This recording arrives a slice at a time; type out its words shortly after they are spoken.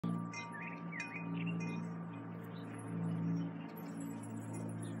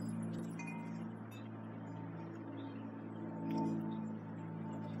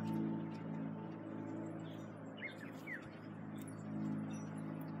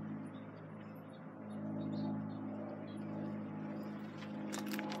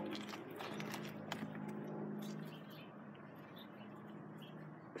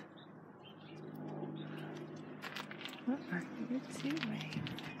What are you doing?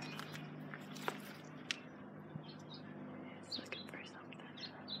 He's looking for something.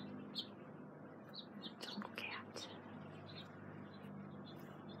 Jungle cat.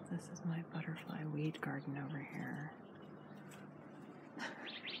 This is my butterfly weed garden over here.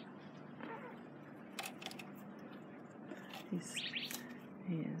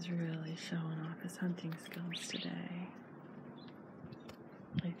 He is really showing off his hunting skills today.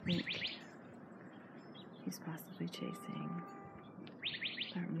 I think he's possibly chasing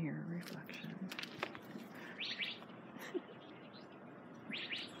that mirror reflection.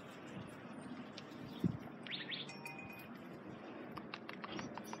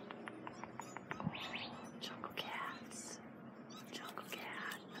 Jungle cats. Jungle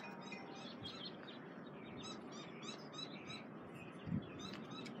cat.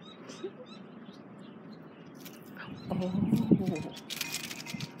 Oh.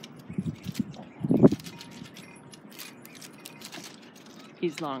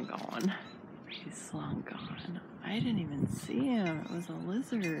 He's long gone. He's long gone. I didn't even see him. It was a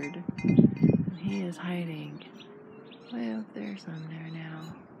lizard. And he is hiding way up there somewhere now.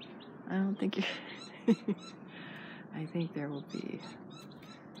 I don't think you're... I think there will be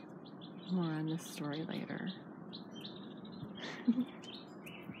more on this story later.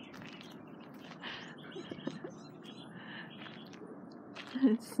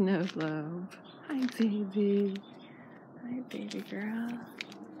 It's Snowglobe. Hi, baby. Hi, baby girl.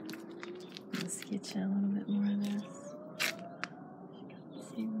 Let's get you a little bit more of this. She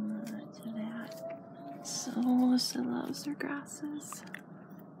doesn't see much of that. So Melissa loves her grasses.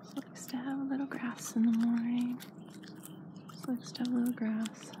 She likes to have a little grass in the morning. She likes to have a little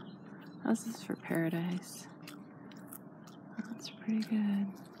grass. This is for paradise. That's pretty good.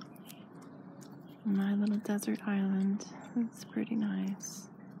 My little desert island. It's pretty nice.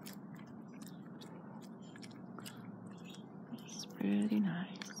 It's pretty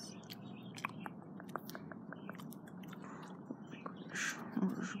nice. Oh,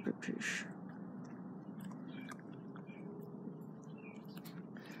 there's a big fish.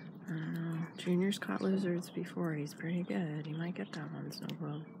 I don't know. Junior's caught lizards before. He's pretty good. He might get that one,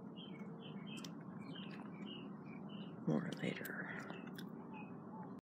 Snowglobe. More later.